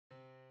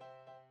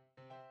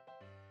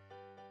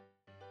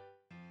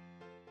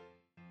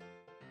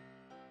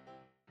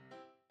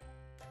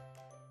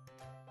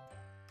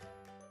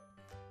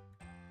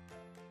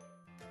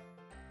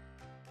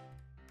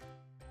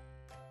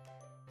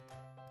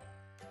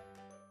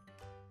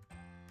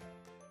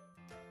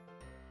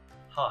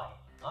Hi,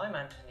 I'm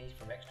Anthony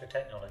from Extra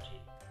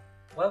Technology.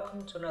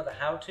 Welcome to another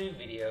how-to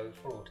video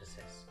for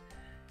AutoSys.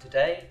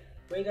 Today,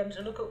 we're going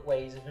to look at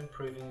ways of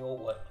improving your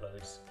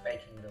workloads,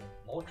 making them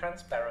more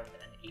transparent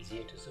and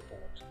easier to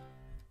support.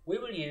 We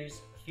will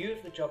use a few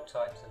of the job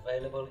types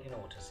available in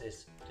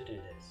AutoSys to do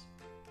this.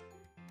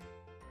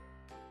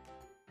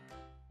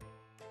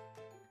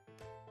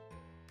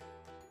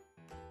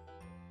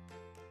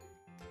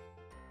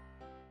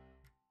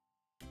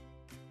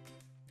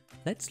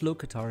 Let's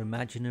look at our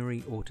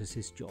imaginary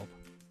AutoSys job.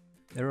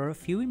 There are a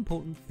few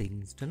important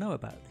things to know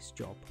about this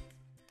job.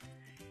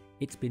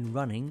 It's been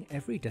running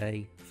every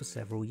day for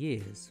several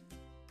years.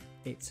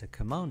 It's a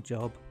command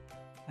job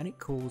and it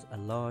calls a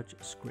large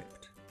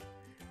script.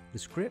 The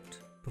script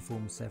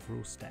performs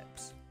several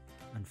steps.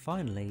 And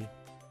finally,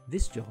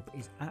 this job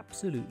is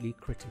absolutely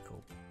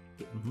critical.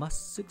 It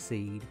must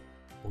succeed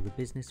or the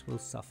business will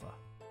suffer.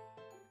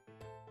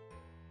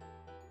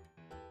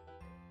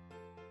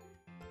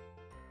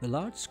 The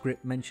large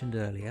script mentioned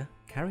earlier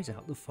carries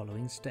out the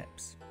following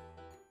steps.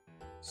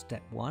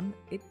 Step 1,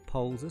 it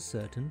polls a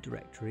certain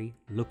directory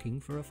looking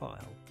for a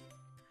file.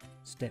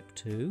 Step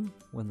 2,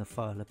 when the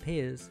file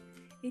appears,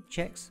 it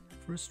checks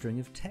for a string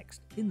of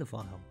text in the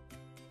file.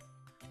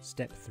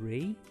 Step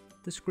 3,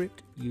 the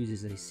script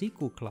uses a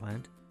SQL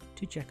client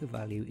to check a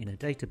value in a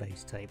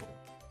database table.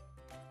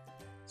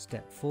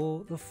 Step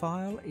 4, the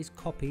file is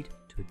copied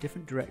to a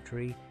different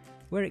directory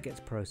where it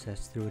gets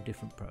processed through a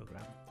different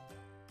program.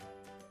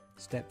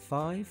 Step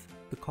 5,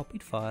 the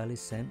copied file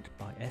is sent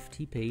by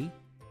FTP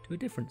to a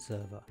different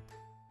server.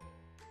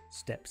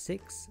 Step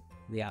 6,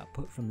 the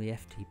output from the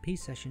FTP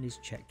session is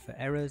checked for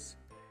errors.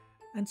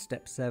 And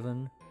Step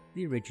 7,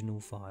 the original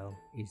file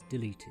is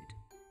deleted.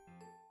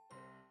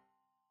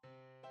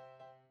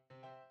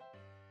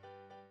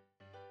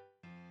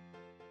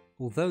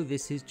 Although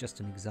this is just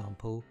an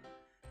example,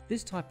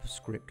 this type of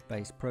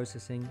script-based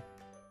processing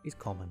is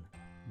common,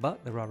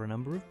 but there are a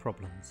number of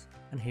problems,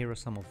 and here are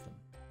some of them.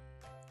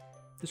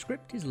 The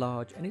script is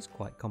large and is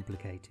quite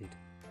complicated.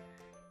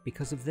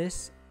 Because of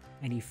this,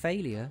 any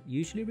failure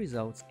usually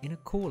results in a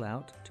call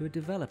out to a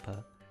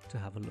developer to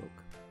have a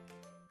look.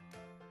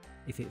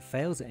 If it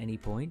fails at any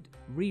point,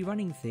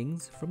 rerunning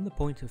things from the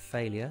point of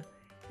failure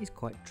is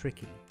quite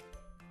tricky.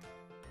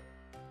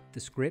 The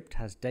script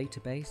has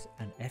database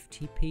and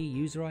FTP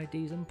user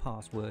IDs and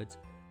passwords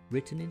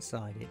written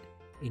inside it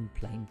in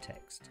plain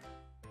text.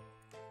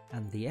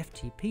 And the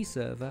FTP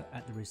server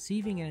at the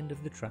receiving end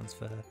of the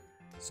transfer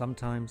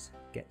sometimes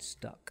gets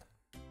stuck.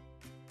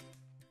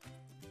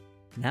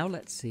 Now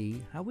let's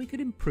see how we could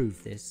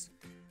improve this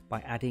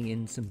by adding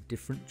in some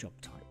different job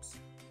types.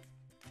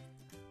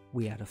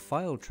 We add a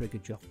file trigger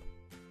job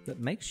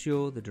that makes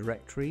sure the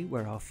directory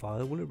where our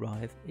file will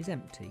arrive is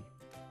empty.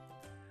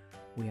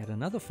 We add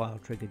another file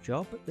trigger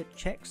job that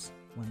checks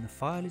when the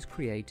file is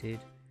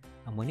created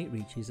and when it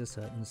reaches a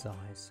certain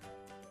size.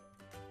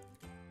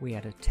 We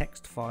add a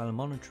text file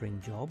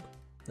monitoring job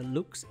that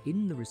looks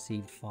in the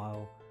received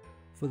file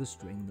for the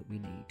string that we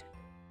need.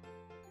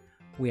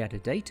 We add a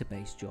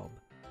database job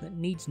that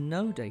needs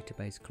no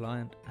database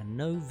client and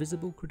no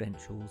visible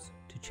credentials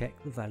to check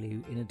the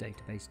value in a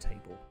database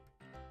table.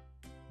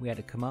 We add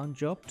a command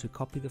job to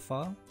copy the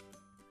file.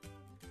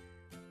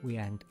 We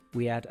add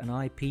an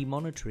IP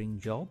monitoring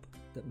job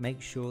that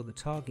makes sure the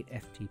target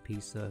FTP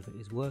server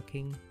is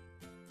working.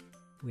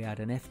 We add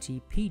an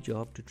FTP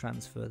job to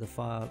transfer the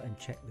file and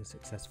check the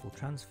successful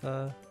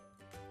transfer.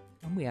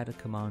 And we add a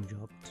command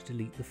job to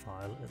delete the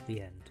file at the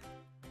end.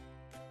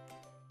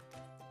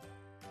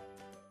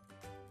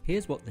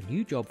 Here's what the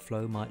new job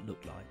flow might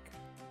look like.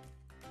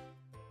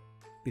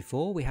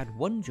 Before, we had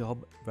one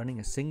job running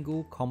a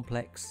single,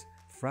 complex,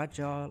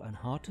 fragile and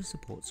hard to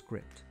support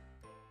script.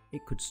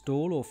 It could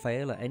stall or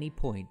fail at any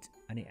point,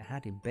 and it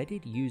had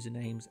embedded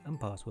usernames and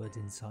passwords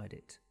inside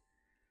it.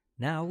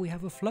 Now we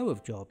have a flow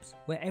of jobs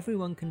where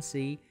everyone can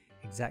see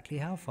exactly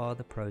how far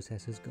the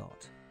process has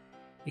got.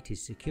 It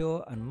is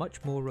secure and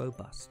much more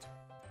robust.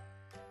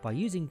 By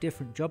using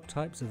different job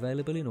types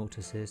available in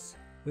AutoSys,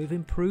 we've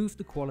improved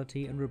the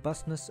quality and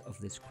robustness of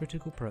this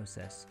critical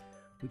process,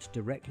 which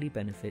directly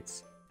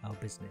benefits our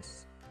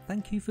business.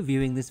 Thank you for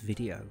viewing this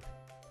video.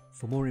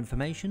 For more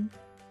information,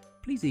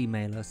 please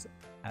email us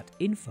at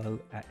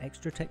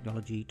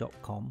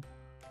info@extratechnology.com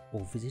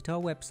or visit our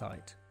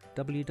website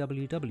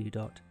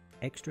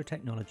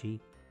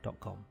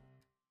www.extratechnology.com.